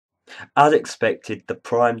As expected, the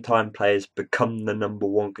primetime players become the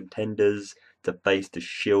 #1 contenders to face the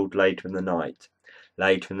Shield later in the night.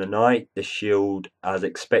 Later in the night, the Shield, as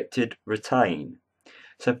expected, retain.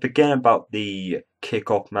 So forgetting about the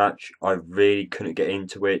kickoff match, I really couldn't get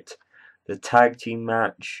into it. The tag team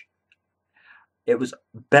match, it was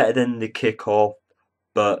better than the kickoff,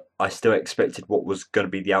 but I still expected what was going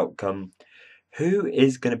to be the outcome. Who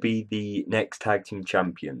is going to be the next tag team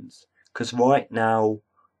champions? Because right now,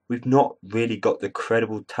 we've not really got the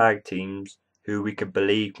credible tag teams who we can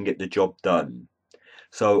believe can get the job done.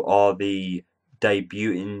 So are the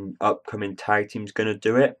debuting upcoming tag teams going to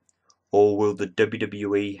do it? Or will the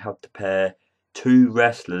WWE have to pair two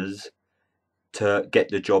wrestlers to get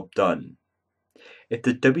the job done? If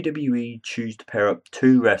the WWE choose to pair up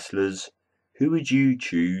two wrestlers, who would you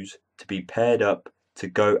choose to be paired up to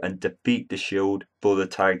go and defeat the Shield for the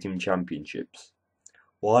Tag Team Championships?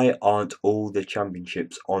 Why aren't all the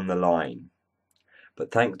championships on the line?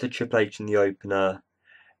 But thanks to Triple H in the opener,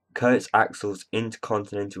 Curtis Axel's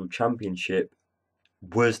Intercontinental Championship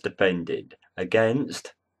was defended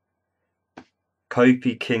against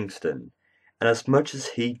Kofi Kingston. And as much as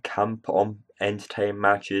he can put on entertaining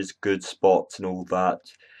matches, good spots and all that,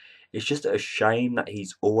 it's just a shame that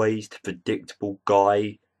he's always the predictable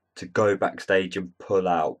guy to go backstage and pull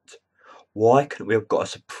out. Why couldn't we have got a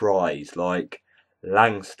surprise like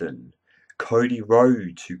Langston, Cody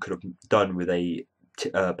Rhodes, who could have done with a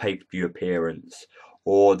pay-per-view appearance,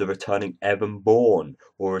 or the returning Evan Bourne,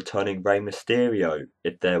 or returning Rey Mysterio,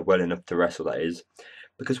 if they're well enough to wrestle, that is.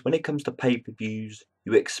 Because when it comes to pay-per-views,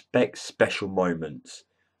 you expect special moments.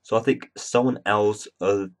 So I think someone else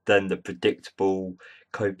other than the predictable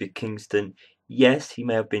Kofi Kingston, yes, he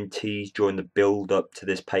may have been teased during the build-up to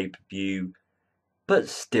this pay-per-view, but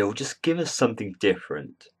still, just give us something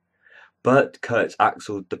different. But Curtis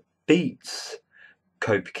Axel defeats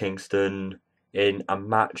Kofi Kingston in a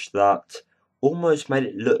match that almost made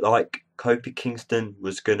it look like Kofi Kingston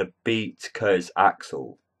was going to beat Curtis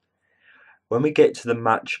Axel. When we get to the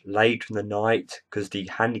match later in the night, because the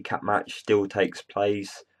handicap match still takes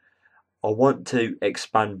place, I want to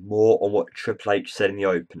expand more on what Triple H said in the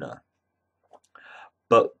opener.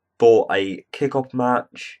 But for a kickoff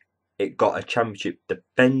match, it got a championship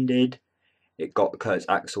defended, it got Curtis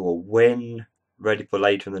Axel a win, ready for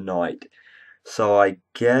later in the night. So I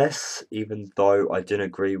guess, even though I didn't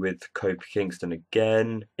agree with Kofi Kingston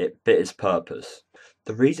again, it fit its purpose.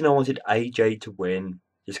 The reason I wanted AJ to win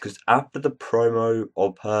is because after the promo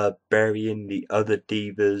of her burying the other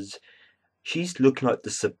divas, she's looking like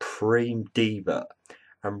the supreme diva.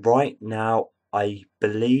 And right now, I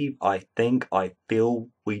feel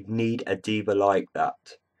we need a diva like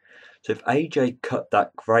that. So if AJ cut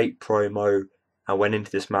that great promo and went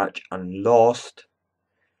into this match and lost,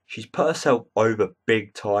 she's put herself over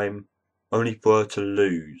big time, only for her to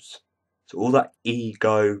lose. So all that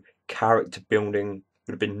ego, character building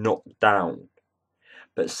would have been knocked down.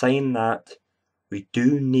 But saying that, we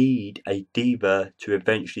do need a diva to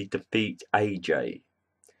eventually defeat AJ.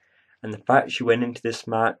 And the fact she went into this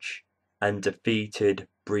match and defeated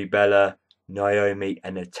Brie Bella, Naomi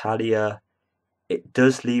and Natalya, it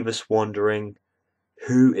does leave us wondering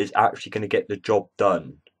who is actually going to get the job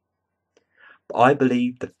done. But I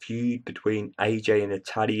believe the feud between AJ and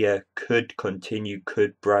Natalya could continue,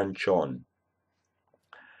 could branch on.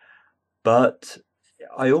 But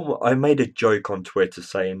I made a joke on Twitter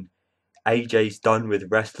saying AJ's done with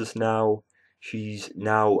wrestlers now. She's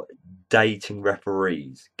now dating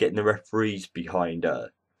referees, getting the referees behind her.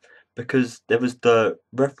 Because there was the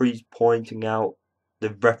referees pointing out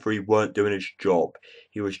the referee weren't doing his job.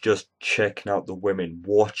 He was just checking out the women,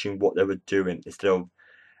 watching what they were doing, instead of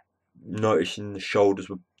noticing the shoulders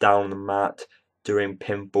were down on the mat, doing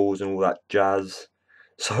pinballs and all that jazz.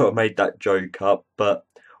 So I made that joke up, but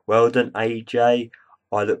well done AJ.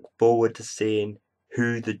 I look forward to seeing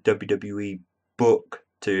who the WWE book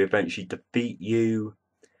to eventually defeat you.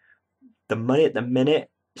 The money at the minute,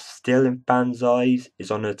 still in fans' eyes, is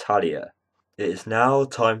on Natalya. It is now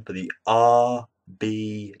time for the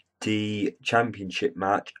RBD Championship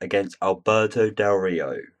match against Alberto Del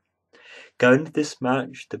Rio. Going into this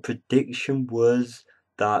match, the prediction was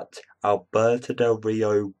that Alberto Del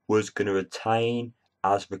Rio was going to retain,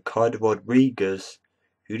 as Ricardo Rodriguez,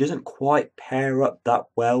 who doesn't quite pair up that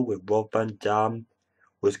well with Rob Van Dam,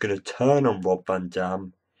 was going to turn on Rob Van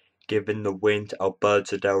Dam, giving the win to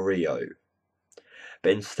Alberto Del Rio.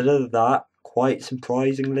 But instead of that, quite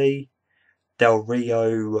surprisingly, Del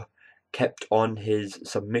Rio kept on his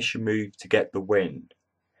submission move to get the win.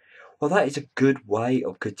 Well, that is a good way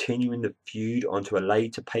of continuing the feud onto a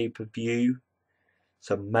later pay-per-view.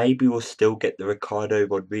 So maybe we'll still get the Ricardo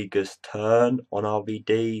Rodriguez turn on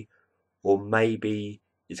RVD, or maybe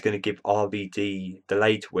it's going to give RVD the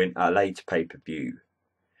later win at a later pay-per-view.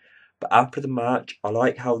 But after the match, I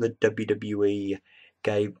like how the WWE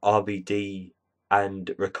gave RVD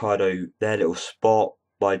and Ricardo their little spot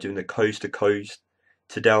by doing the coast to coast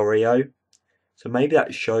to Del Rio. So maybe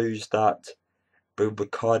that shows that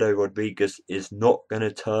Ricardo Rodriguez is not going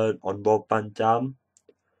to turn on Rob Van Dam,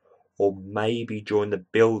 or maybe during the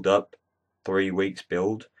build up, 3 weeks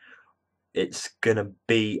build, it's going to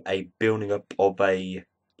be a building up of a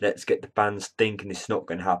let's get the fans thinking it's not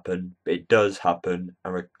going to happen, but it does happen,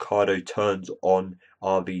 and Ricardo turns on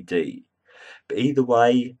RVD. But either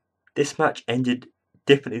way, this match ended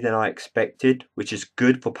differently than I expected, which is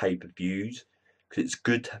good for pay-per-views, because it's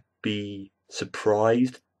good to be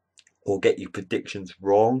surprised or get your predictions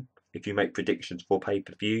wrong if you make predictions for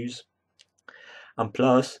pay-per-views. And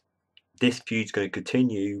plus, this feud's going to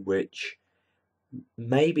continue, which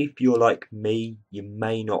maybe if you're like me, you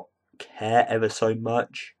may not care ever so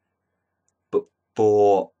much, but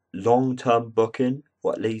for long-term booking,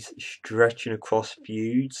 or at least stretching across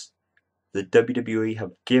feuds, the WWE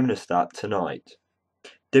have given us that tonight.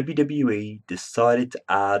 WWE decided to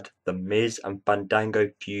add the Miz and Fandango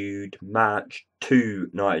feud match to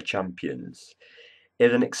Night of Champions. It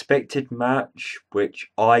was an expected match, which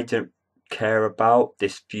I don't care about.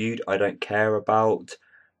 This feud I don't care about.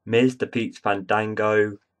 Miz defeats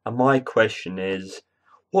Fandango, and my question is,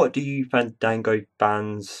 what do you Fandango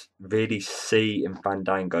fans really see in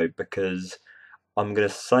Fandango? Because I'm going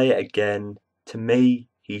to say it again, to me,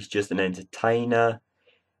 he's just an entertainer.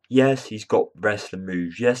 Yes, he's got wrestling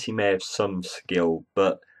moves. Yes, he may have some skill,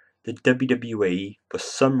 but the WWE, for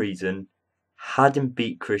some reason, had him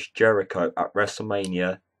beat Chris Jericho at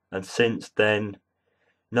WrestleMania, and since then,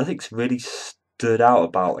 nothing's really stood out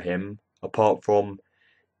about him apart from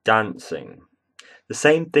dancing. The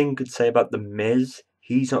same thing could say about The Miz.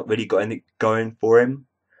 He's not really got anything going for him.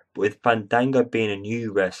 But with Fandango being a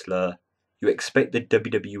new wrestler, you expect the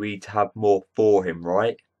WWE to have more for him,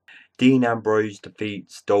 right? Dean Ambrose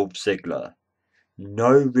defeats Dolph Ziggler.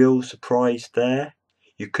 No real surprise there.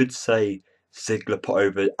 You could say Ziggler put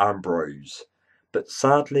over Ambrose. But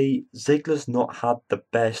sadly, Ziggler's not had the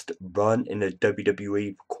best run in the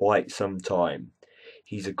WWE for quite some time.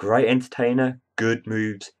 He's a great entertainer, good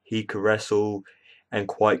moves, he can wrestle, and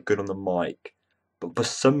quite good on the mic. But for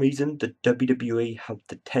some reason, the WWE have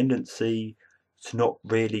the tendency to not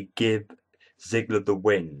really give Ziggler the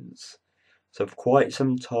wins. So for quite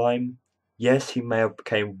some time, yes, he may have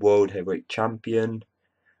become World Heavyweight Champion,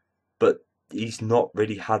 but he's not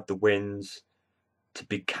really had the wins to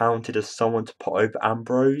be counted as someone to put over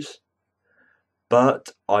Ambrose. But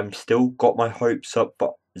I'm still got my hopes up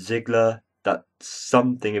for Ziggler that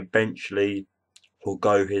something eventually will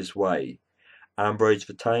go his way. Ambrose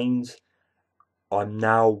retains. I'm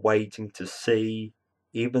now waiting to see,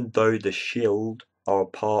 even though the Shield are a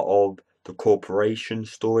part of the Corporation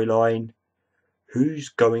storyline, who's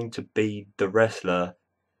going to be the wrestler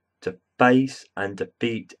to face and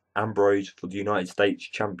defeat Ambrose for the United States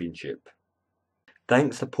Championship.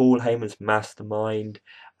 Thanks to Paul Heyman's mastermind,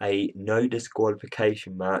 a no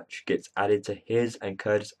disqualification match gets added to his and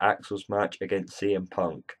Curtis Axel's match against CM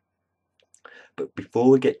Punk. But before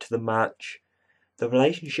we get to the match, the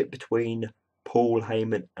relationship between Paul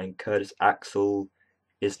Heyman and Curtis Axel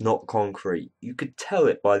is not concrete. You could tell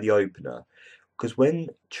it by the opener, because when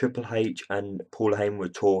Triple H and Paul Heyman were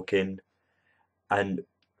talking, and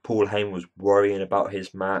Paul Heyman was worrying about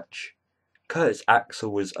his match, Curtis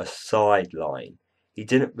Axel was a sideline. He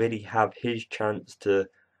didn't really have his chance to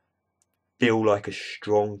feel like a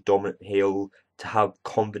strong, dominant heel, to have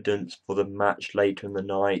confidence for the match later in the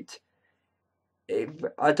night.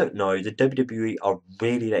 I don't know, the WWE are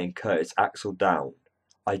really letting Curtis Axel down.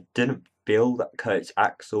 I didn't feel that Curtis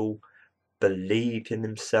Axel believed in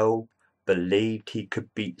himself, believed he could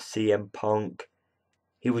beat CM Punk.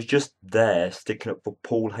 He was just there sticking up for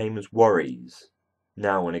Paul Heyman's worries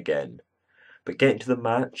now and again. But getting to the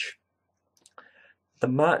match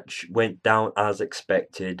went down as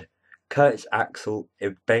expected. Curtis Axel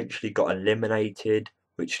eventually got eliminated,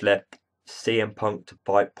 which left CM Punk to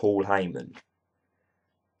fight Paul Heyman.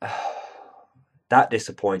 That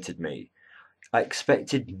disappointed me. I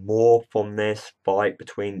expected more from this fight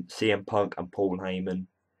between CM Punk and Paul Heyman,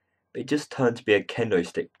 but it just turned to be a kendo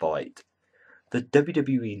stick fight. The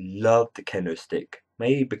WWE love the kendo stick,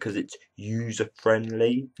 maybe because it's user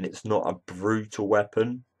friendly and it's not a brutal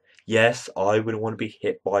weapon. Yes, I wouldn't want to be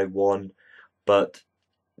hit by one, but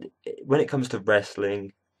when it comes to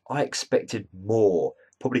wrestling, I expected more.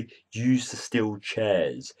 Probably use the steel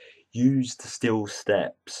chairs, use the steel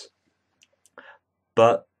steps.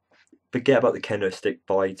 But forget about the kendo stick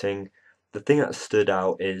fighting. The thing that stood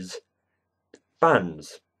out is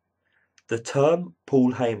fans. The term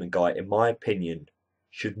Paul Heyman guy, in my opinion,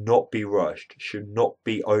 should not be rushed, should not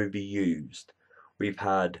be overused. We've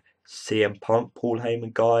had CM Punk Paul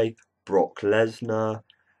Heyman guy, Brock Lesnar,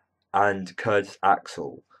 and Curtis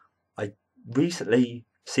Axel. Recently,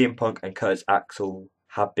 CM Punk and Curtis Axel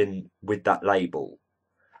have been with that label.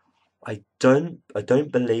 I don't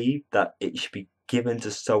believe that it should be given to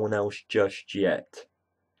someone else just yet.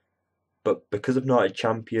 But because of Night of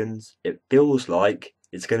Champions, it feels like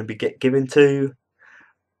it's going to be given to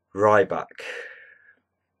Ryback.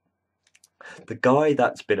 The guy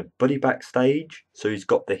that's been a buddy backstage, so he's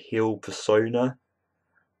got the heel persona.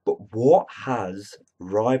 But what has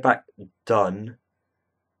Ryback done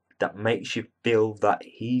that makes you feel that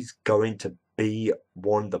he's going to be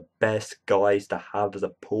one of the best guys to have as a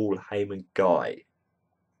Paul Heyman guy?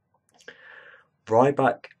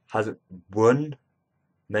 Ryback hasn't won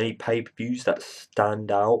many pay-per-views that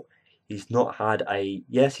stand out. He's not had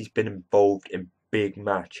yes, he's been involved in big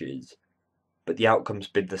matches, but the outcome's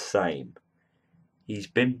been the same. He's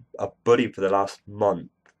been a buddy for the last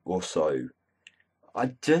month or so.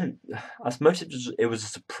 As much as it was a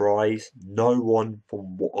surprise, no one,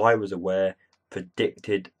 from what I was aware,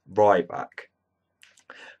 predicted Ryback.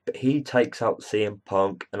 But he takes out CM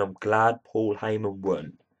Punk, and I'm glad Paul Heyman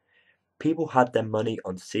won. People had their money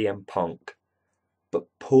on CM Punk, but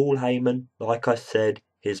Paul Heyman, like I said,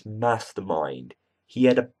 his mastermind. He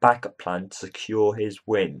had a backup plan to secure his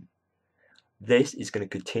win. This is going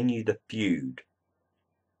to continue the feud,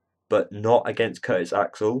 but not against Curtis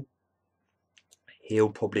Axel.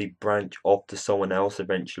 He'll probably branch off to someone else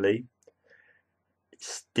eventually.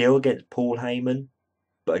 Still against Paul Heyman,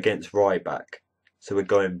 but against Ryback. So we're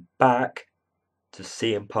going back to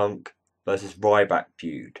CM Punk versus Ryback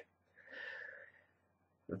feud.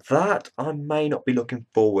 That I may not be looking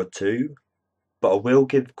forward to, but I will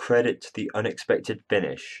give credit to the unexpected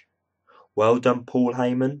finish. Well done, Paul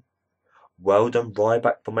Heyman. Well done,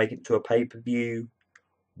 Ryback, for making it to a pay-per-view.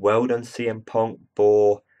 Well done, CM Punk,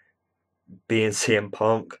 for being CM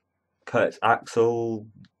Punk. Curtis Axel,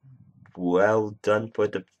 well done for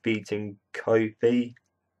defeating Kofi.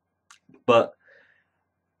 But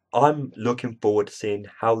I'm looking forward to seeing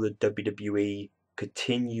how the WWE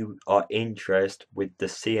continue our interest with the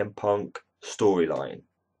CM Punk storyline.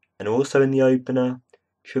 And also in the opener,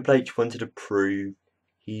 Triple H wanted to prove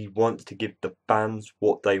he wants to give the fans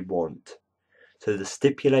what they want. So the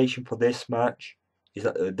stipulation for this match is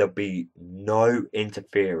that there'll be no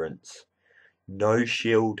interference. No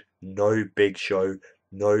Shield, no Big Show,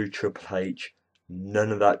 no Triple H,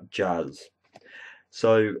 none of that jazz.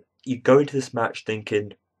 So you go into this match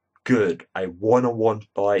thinking, good, a one-on-one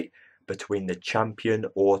fight between the champion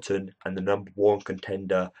Orton and the number one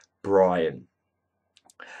contender Bryan.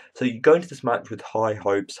 So you go into this match with high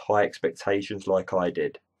hopes, high expectations like I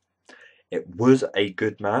did. It was a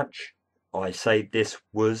good match. I say this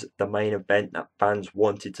was the main event that fans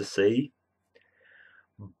wanted to see.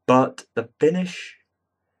 But the finish,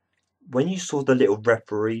 when you saw the little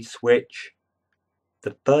referee switch,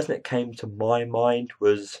 the first thing that came to my mind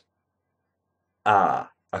was, a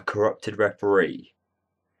corrupted referee.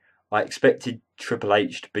 I expected Triple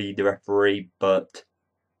H to be the referee, but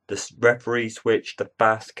the referee switch, the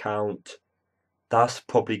fast count, that's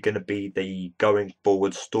probably going to be the going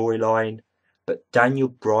forward storyline. But Daniel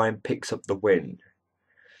Bryan picks up the win.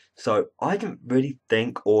 So I didn't really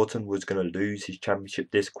think Orton was going to lose his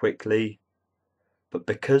championship this quickly. But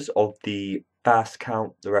because of the fast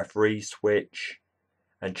count, the referee switch,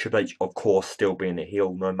 and Triple H, of course, still being a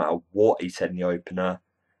heel no matter what he said in the opener,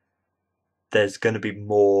 there's going to be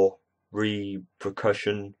more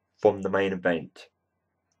repercussion from the main event.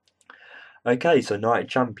 Okay, so Night of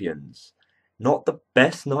Champions. Not the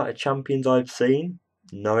best Night of Champions I've seen.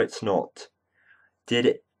 No, it's not. Did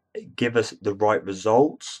it give us the right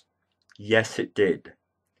results? Yes, it did.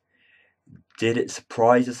 Did it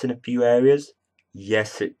surprise us in a few areas?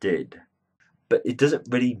 Yes, it did. But it doesn't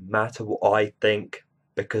really matter what I think,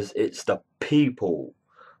 because it's the people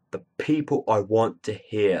I want to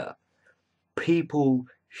hear. People,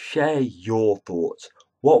 share your thoughts.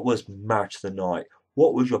 What was match of the night?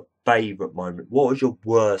 What was your favourite moment? What was your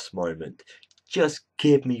worst moment? Just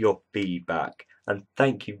give me your feedback. And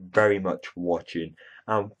thank you very much for watching.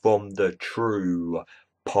 And from the true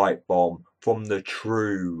pipe bomb, from the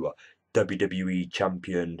true WWE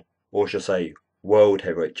Champion, or should I say World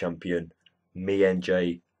Heavyweight Champion, me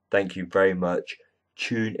NJ, thank you very much.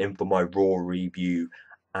 Tune in for my Raw review,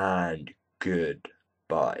 and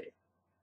goodbye.